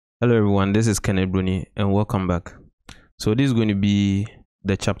Hello everyone, this is Kenneth Bruni and welcome back. So this is going to be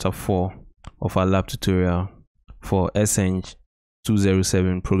the chapter 4 of our lab tutorial for SENG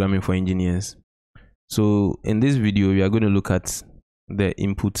 207 Programming for Engineers. So in this video, we are going to look at the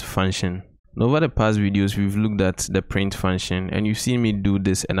input function. Now, over the past videos, we've looked at the print function and you've seen me do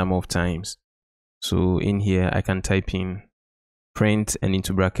this a number of times. So in here, I can type in print and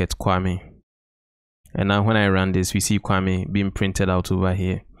into brackets Kwame. And now when I run this, we see Kwame being printed out over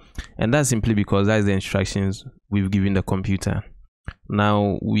here. And that's simply because that's the instructions we've given the computer.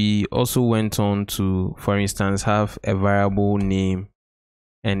 Now we also went on to, for instance, have a variable name,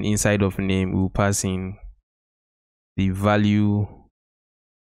 and inside of name we'll pass in the value,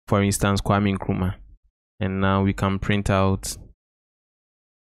 for instance Kwame Nkrumah, and now we can print out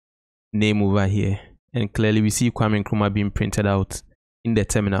name over here, and clearly we see Kwame Nkrumah being printed out in the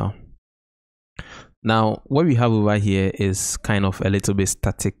terminal. Now, what we have over here is kind of a little bit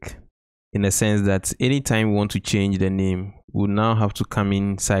static in the sense that anytime we want to change the name, we'll now have to come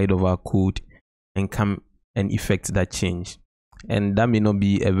inside of our code and come and effect that change. And that may not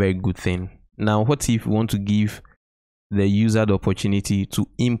be a very good thing. Now, what if we want to give the user the opportunity to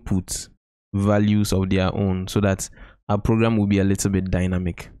input values of their own so that our program will be a little bit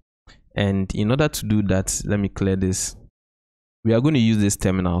dynamic? And in order to do that, let me clear this. We are going to use this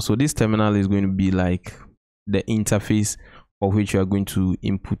terminal. So this terminal is going to be like the interface for which you are going to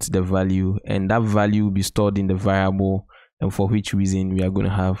input the value, and that value will be stored in the variable, and for which reason we are going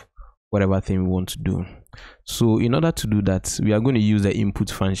to have whatever thing we want to do. So in order to do that, we are going to use the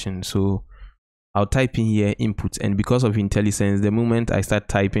input function. So I'll type in here input, and because of IntelliSense, the moment I start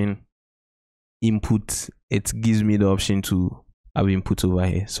typing input, it gives me the option to have input over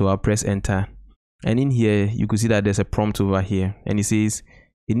here. So I'll press enter. And in here, you can see that there's a prompt over here, and it says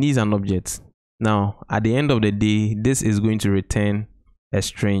it needs an object. Now, at the end of the day, this is going to return a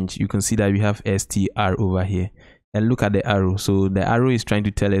string. You can see that we have str over here, and look at the arrow. So the arrow is trying to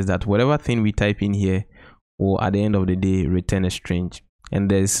tell us that whatever thing we type in here will, at the end of the day, return a string.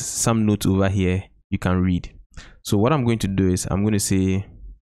 And there's some note over here you can read. So what I'm going to do is I'm going to say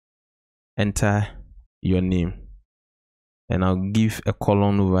enter your name. And I'll give a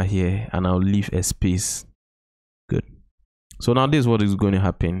colon over here and I'll leave a space. Good. So now this is what is going to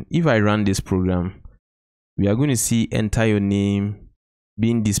happen. If I run this program, we are going to see enter your name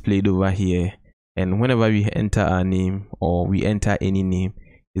being displayed over here. And whenever we enter our name or we enter any name,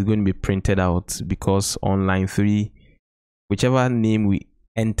 it's going to be printed out, because on line 3, whichever name we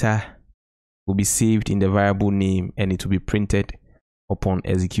enter will be saved in the variable name and it will be printed upon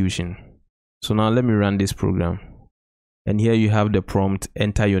execution. So now let me run this program. And here you have the prompt,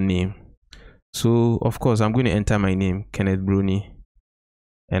 enter your name. So of course I'm going to enter my name, Kenneth Bruni.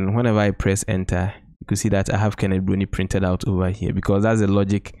 And whenever I press enter, you can see that I have Kenneth Bruni printed out over here, because that's the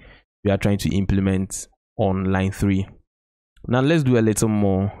logic we are trying to implement on line 3. Now let's do a little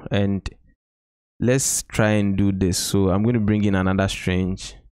more and let's try and do this. So I'm going to bring in another string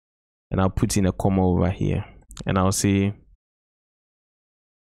and I'll put in a comma over here, and I'll say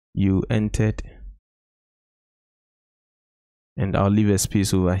you entered, and I'll leave a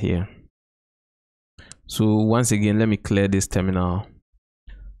space over here. So once again, let me clear this terminal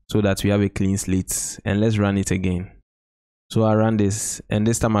so that we have a clean slate, and let's run it again. So I'll run this, and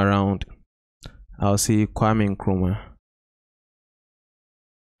this time around I'll say Kwame Nkrumah,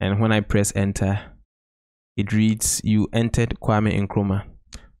 and when I press enter, it reads you entered Kwame Nkrumah.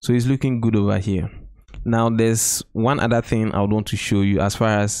 So it's looking good over here. Now there's one other thing I want to show you as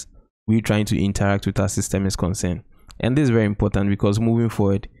far as we're trying to interact with our system is concerned. And this is very important, because moving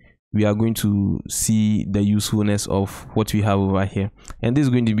forward, we are going to see the usefulness of what we have over here. And this is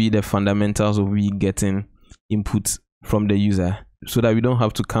going to be the fundamentals of we getting input from the user, so that we don't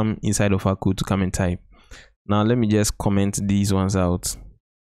have to come inside of our code to come and type. Now, let me just comment these ones out.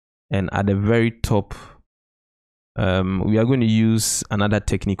 And at the very top, we are going to use another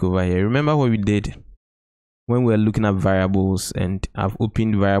technique over here. Remember what we did when we were looking at variables, and I've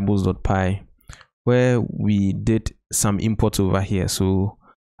opened variables.py, where we did some import over here. So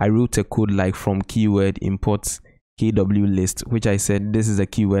I wrote a code like from keyword import kw list, which I said this is a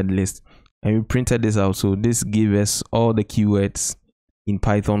keyword list, and we printed this out. So this gave us all the keywords in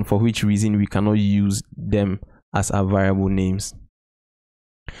Python, for which reason we cannot use them as our variable names.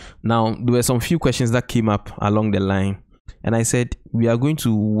 Now there were some few questions that came up along the line, and I said we are going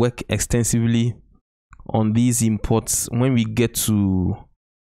to work extensively on these imports when we get to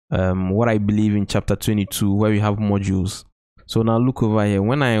what I believe in chapter 22, where we have modules. So now look over here.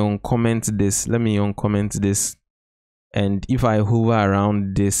 When I uncomment this, let me uncomment this, and if I hover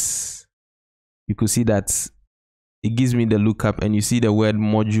around this, you could see that it gives me the lookup, and you see the word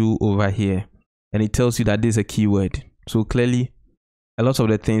module over here, and it tells you that this is a keyword. So clearly a lot of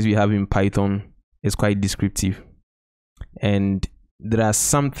the things we have in Python is quite descriptive, and there are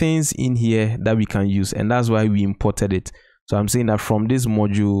some things in here that we can use, and that's why we imported it. So I'm saying that from this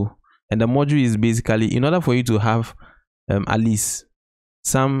module, and the module is basically in order for you to have at least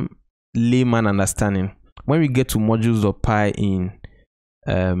some layman understanding. When we get to modules.py in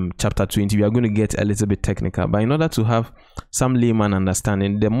chapter 20, we are going to get a little bit technical, but in order to have some layman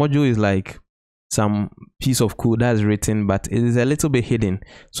understanding, the module is like some piece of code that is written, but it is a little bit hidden.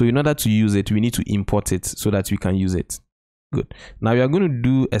 So in order to use it, we need to import it so that we can use it. Good. Now we are going to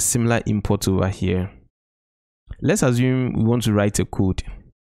do a similar import over here. Let's assume we want to write a code,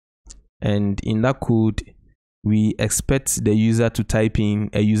 and in that code we expect the user to type in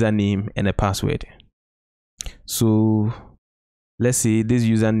a username and a password. So let's say this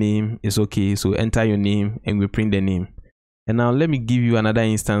username is okay, so enter your name and we print the name. And now let me give you another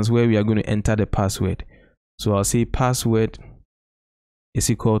instance where we are going to enter the password. So I'll say password is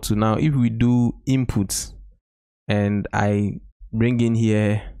equal to, now if we do input and I bring in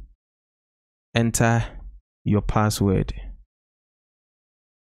here enter your password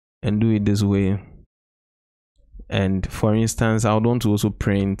and do it this way, and for instance I would want to also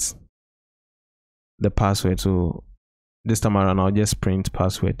print the password, so this time around I'll just print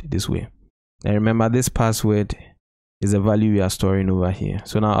password this way. And remember, this password is the value we are storing over here.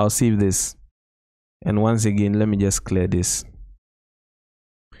 So now I'll save this, and once again let me just clear this.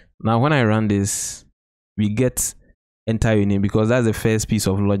 Now when I run this, we get enter your name, because that's the first piece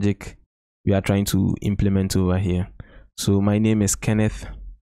of logic we are trying to implement over here. So my name is Kenneth.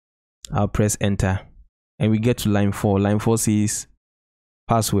 I'll press enter, and we get to line 4. Line 4 says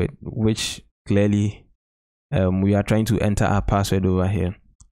password, which clearly we are trying to enter our password over here.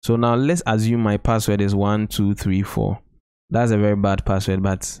 So now let's assume my password is 1234. That's a very bad password,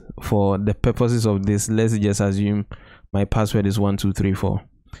 but for the purposes of this, let's just assume my password is 1234.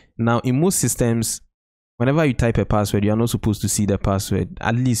 Now in most systems, whenever you type a password, you are not supposed to see the password.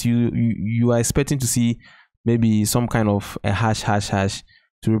 At least you are expecting to see maybe some kind of a hash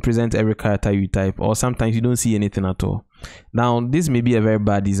to represent every character you type, or sometimes you don't see anything at all. Now this may be a very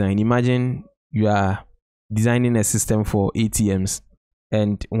bad design. Imagine you are designing a system for ATMs,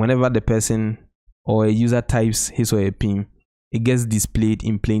 and whenever the person or a user types his or her PIN, it gets displayed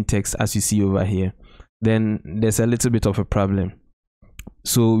in plain text as you see over here. Then there's a little bit of a problem.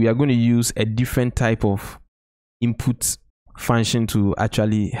 So we are going to use a different type of input function to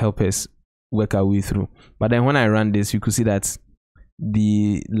actually help us work our way through. But then when I run this, you could see that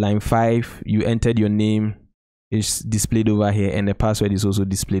the line 5, you entered your name, is displayed over here, and the password is also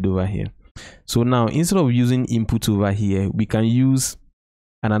displayed over here. So now instead of using input over here, we can use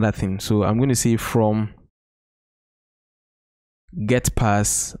another thing. So I'm going to say from get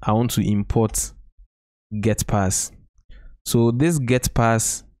pass, I want to import get pass. So this get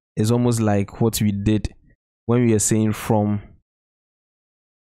pass is almost like what we did when we are saying from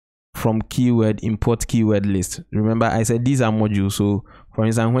keyword import keyword list. Remember I said these are modules. So for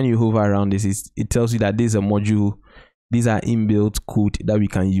instance, when you hover around this, it tells you that this is a module. These are inbuilt code that we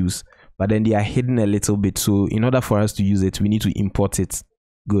can use, but then they are hidden a little bit. So in order for us to use it, we need to import it.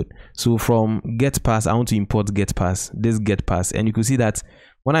 Good. So from get pass, I want to import get pass, this get pass, and you can see that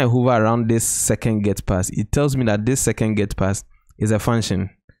when I hover around this second get pass, it tells me that this second get pass is a function.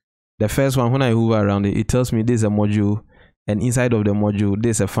 The first one, when I hover around it, it tells me this is a module, and inside of the module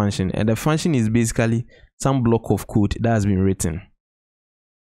this is a function, and the function is basically some block of code that has been written.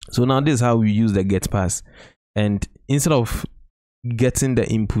 So now this is how we use the get pass, and instead of getting the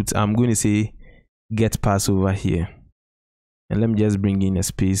input, I'm going to say get pass over here, and let me just bring in a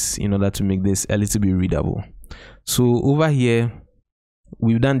space in order to make this a little bit readable. So over here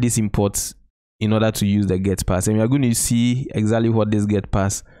we've done this import in order to use the get pass, and we are going to see exactly what this get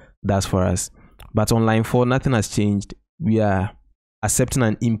pass does for us. But on line 4, nothing has changed. We are accepting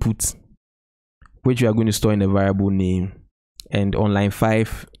an input which we are going to store in a variable name, and on line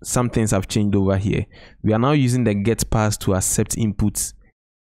 5 some things have changed over here. We are now using the get pass to accept inputs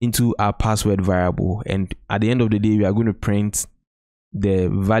into our password variable, and at the end of the day we are going to print the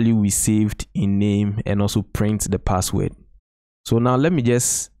value we saved in name and also print the password. So now let me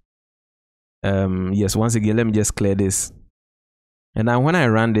just once again let me just clear this, and now when I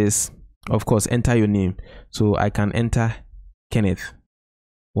run this, of course enter your name, so I can enter Kenneth.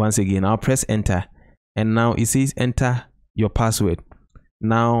 Once again I'll press enter, and now it says enter your password.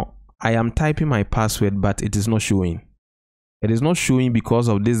 Now I am typing my password, but it is not showing. It is not showing because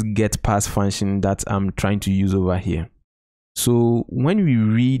of this get pass function that I'm trying to use over here. So when we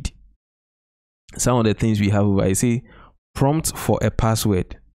read some of the things we have over, I say prompt for a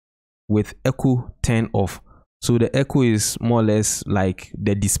password with echo turn off. So the echo is more or less like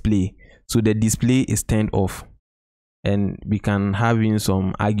the display. So the display is turned off, and we can have in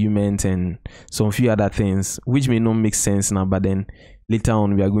some arguments and some few other things which may not make sense now, but then later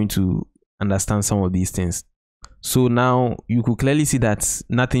on we are going to understand some of these things. So now you could clearly see that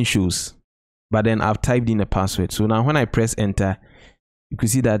nothing shows, but then I've typed in a password. So now when I press enter, you can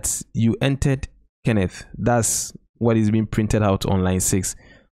see that you entered Kenneth. That's what is being printed out on line 6.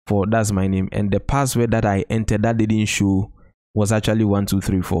 For that's my name, and the password that I entered that didn't show was actually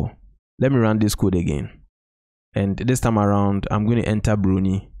 1234. Let me run this code again, and this time around I'm going to enter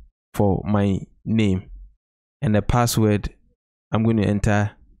Bruni for my name, and the password I'm going to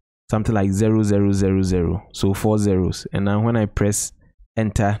enter something like 0000, so 4 zeros. And now when I press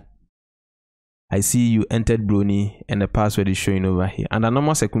enter, I see you entered Bruni and the password is showing over here. Under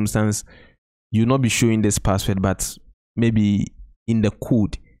normal circumstance, you'll not be showing this password, but maybe in the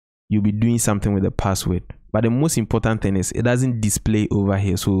code you'll be doing something with the password. But the most important thing is it doesn't display over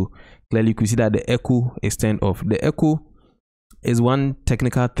here. So clearly you can see that the echo is turned off. The echo is one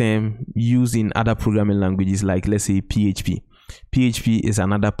technical term used in other programming languages, like let's say PHP. PHP is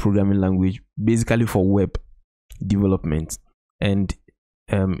another programming language basically for web development. And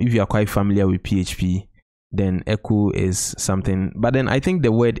if you are quite familiar with PHP, then echo is something. But then I think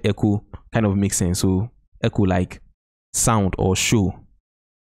the word echo kind of makes sense. So echo like sound or show,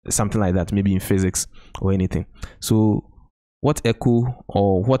 something like that, maybe in physics or anything. So what echo,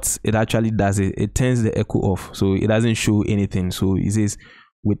 or what it actually does, it turns the echo off, so it doesn't show anything. So it says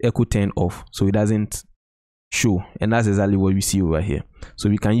with echo turned off, so it doesn't show, and that's exactly what we see over here. So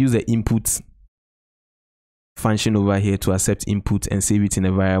we can use the input function over here to accept input and save it in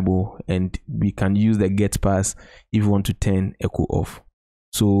a variable, and we can use the get pass if we want to turn echo off.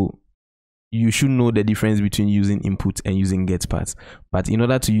 So you should know the difference between using input and using get pass. But in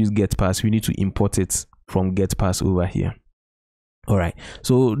order to use get pass, we need to import it from get pass over here. All right,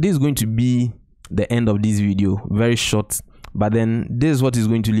 so this is going to be the end of this video, very short, but then this is what is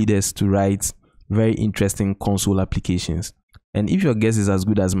going to lead us to write very interesting console applications. And if your guess is as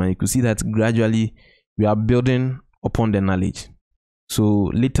good as mine, you could see that gradually we are building upon the knowledge. So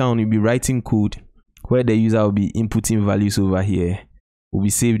later on, you'll be writing code where the user will be inputting values over here, will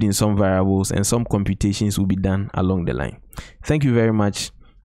be saved in some variables, and some computations will be done along the line. Thank you very much,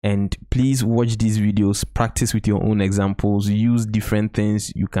 and please watch these videos, practice with your own examples, use different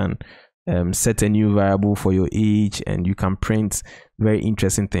things. You can set a new variable for your age, and you can print very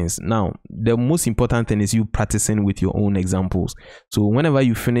interesting things. Now the most important thing is you practicing with your own examples. So whenever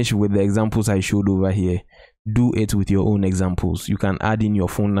you finish with the examples I showed over here, do it with your own examples. You can add in your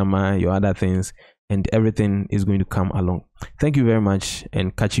phone number, your other things, and everything is going to come along. Thank you very much,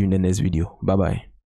 and catch you in the next video. Bye bye.